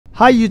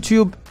Hi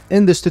YouTube,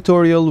 in this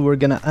tutorial we're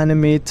gonna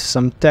animate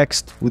some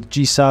text with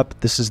GSAP.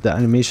 This is the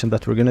animation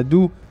that we're gonna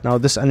do. Now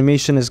this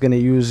animation is gonna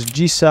use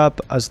GSAP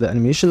as the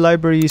animation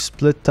library,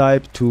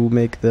 SplitType to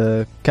make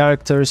the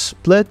characters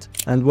split,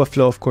 and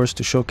Webflow of course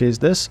to showcase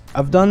this.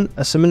 I've done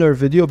a similar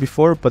video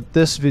before, but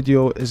this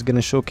video is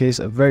gonna showcase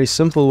a very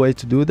simple way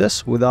to do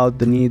this without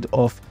the need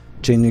of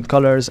changing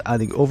colors,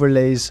 adding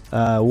overlays,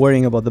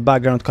 worrying about the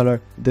background color.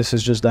 This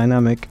is just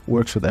dynamic,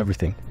 works with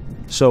everything.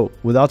 So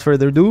without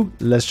further ado,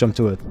 let's jump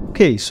to it.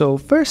 Okay, so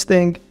first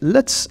thing,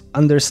 let's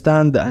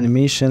understand the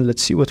animation.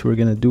 Let's see what we're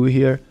gonna do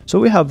here. So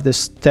we have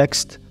this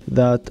text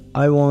that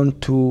I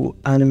want to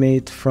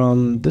animate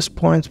from this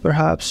point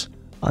perhaps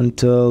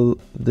until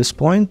this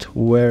point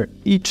where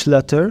each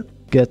letter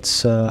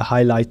gets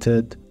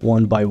highlighted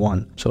one by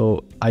one.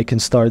 So I can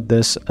start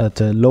this at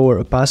a lower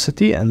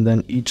opacity and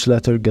then each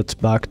letter gets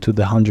back to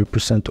the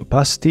 100%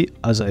 opacity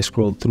as I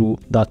scroll through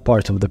that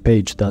part of the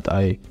page that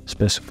I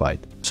specified.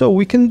 So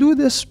we can do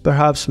this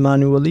perhaps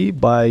manually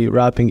by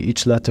wrapping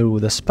each letter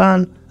with a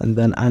span and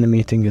then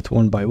animating it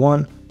one by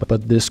one,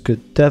 but this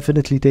could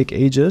definitely take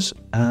ages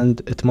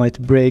and it might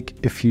break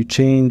if you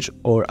change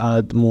or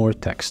add more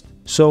text.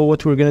 So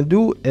what we're going to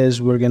do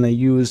is we're going to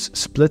use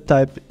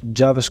SplitType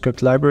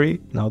JavaScript library.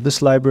 Now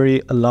this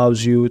library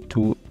allows you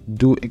to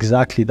do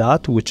exactly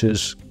that, which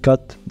is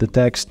cut the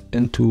text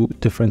into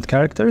different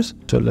characters.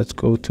 So let's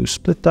go to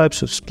SplitType.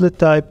 So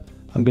SplitType,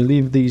 I'm going to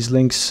leave these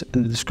links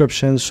in the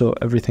description. So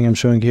everything I'm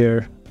showing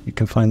here, you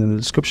can find in the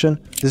description.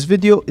 This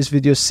video is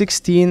video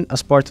 16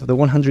 as part of the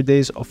 100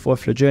 days of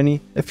Webflow journey.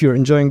 If you're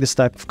enjoying this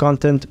type of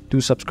content, do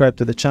subscribe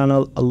to the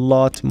channel. A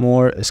lot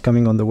more is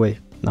coming on the way.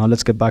 Now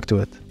let's get back to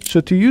it. So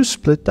to use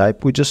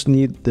SplitType, we just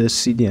need the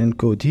CDN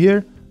code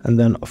here, and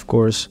then of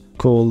course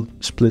call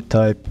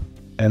SplitType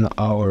in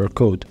our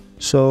code.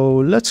 So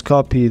let's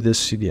copy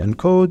this CDN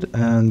code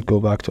and go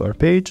back to our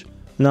page.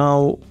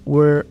 Now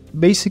we're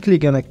basically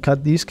gonna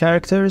cut these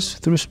characters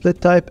through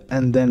SplitType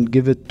and then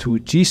give it to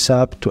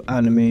GSAP to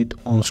animate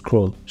on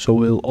scroll. So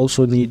we'll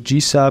also need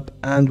GSAP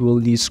and we'll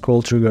need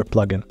ScrollTrigger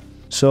plugin.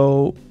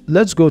 So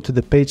let's go to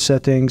the page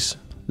settings.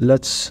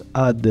 Let's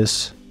add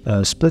this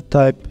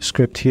SplitType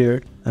script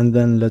here, and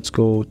then let's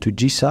go to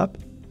GSAP.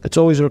 It's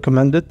always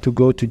recommended to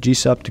go to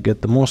GSAP to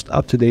get the most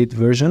up-to-date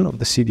version of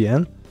the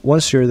CDN.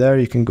 Once you're there,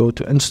 you can go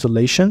to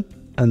installation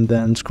and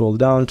then scroll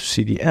down to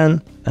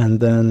CDN, and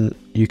then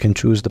you can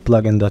choose the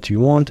plugin that you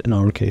want. In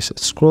our case,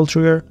 it's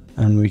ScrollTrigger,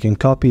 and we can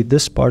copy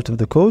this part of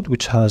the code,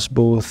 which has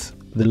both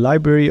the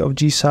library of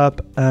GSAP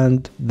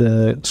and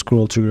the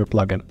ScrollTrigger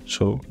plugin.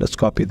 So let's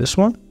copy this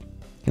one,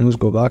 and let's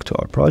go back to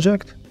our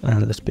project,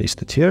 and let's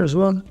paste it here as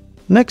well.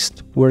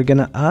 Next, we're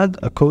gonna add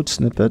a code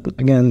snippet.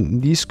 Again,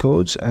 these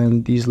codes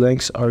and these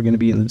links are gonna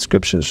be in the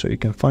description, so you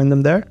can find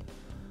them there.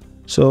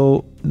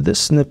 So this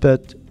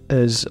snippet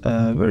is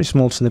a very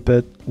small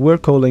snippet. We're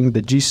calling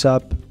the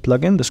GSAP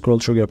plugin, the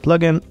ScrollTrigger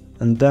plugin,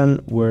 and then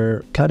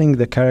we're cutting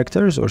the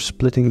characters or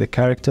splitting the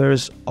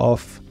characters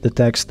of the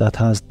text that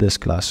has this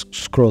class,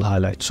 scroll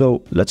highlight.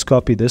 So let's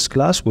copy this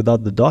class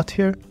without the dot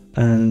here,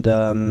 and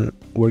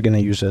we're gonna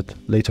use it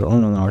later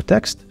on our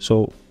text.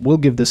 So we'll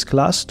give this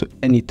class to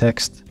any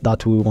text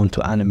that we want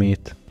to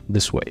animate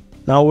this way.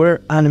 Now we're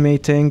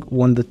animating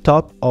when the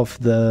top of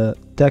the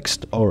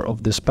text or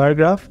of this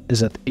paragraph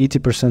is at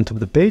 80% of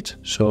the page.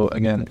 So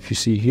again, if you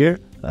see here,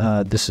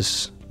 this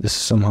is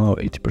somehow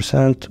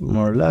 80%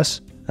 more or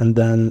less, and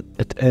then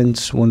it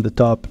ends when the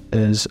top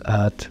is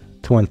at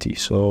 20.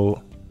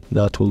 So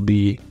that will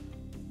be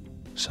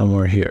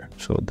somewhere here.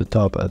 So the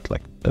top at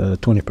like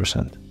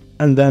 20%.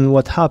 And then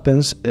what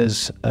happens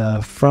is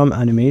from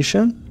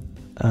animation,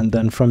 and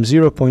then from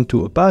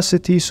 0.2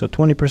 opacity, so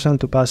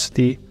 20%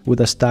 opacity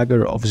with a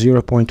stagger of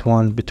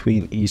 0.1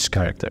 between each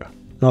character.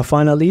 Now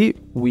finally,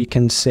 we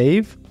can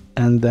save,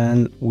 and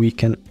then we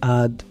can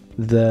add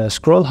the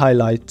scroll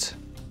highlight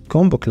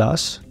combo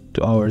class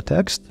to our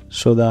text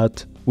so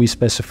that we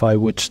specify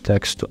which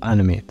text to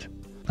animate.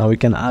 Now we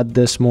can add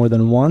this more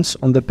than once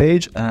on the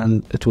page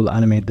and it will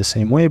animate the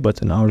same way,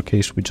 but in our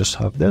case we just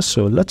have this.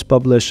 So let's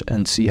publish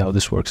and see how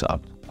this works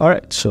out.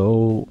 Alright,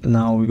 so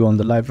now we go on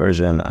the live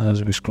version.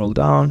 As we scroll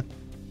down,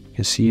 you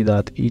can see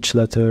that each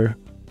letter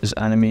is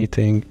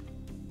animating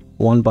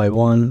one by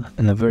one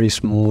in a very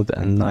smooth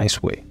and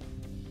nice way.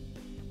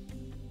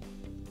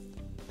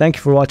 Thank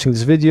you for watching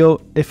this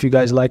video. If you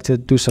guys liked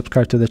it, do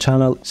subscribe to the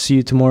channel. See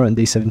you tomorrow on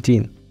day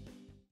 17.